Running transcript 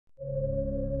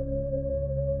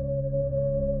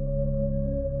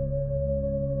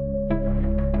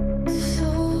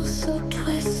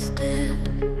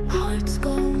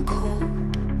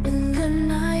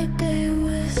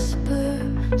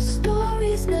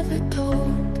never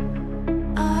told.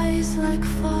 Eyes like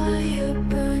fire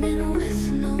burning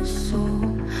with no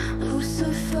soul.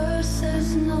 Lucifer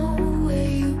says no way,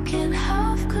 you can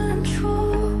have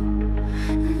control.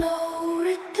 No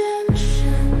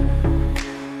redemption,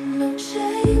 no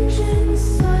change in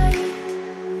sight.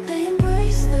 They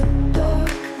embrace the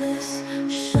darkness,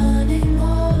 shining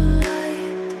all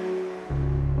light.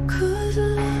 Could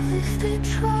love if they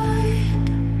tried.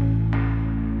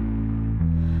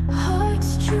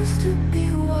 Hearts choose to be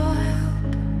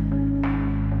wild.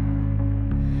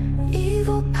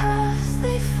 Evil paths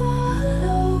they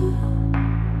follow,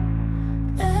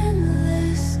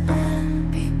 endless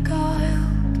and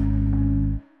beguiled.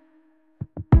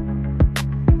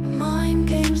 Mind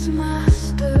games, my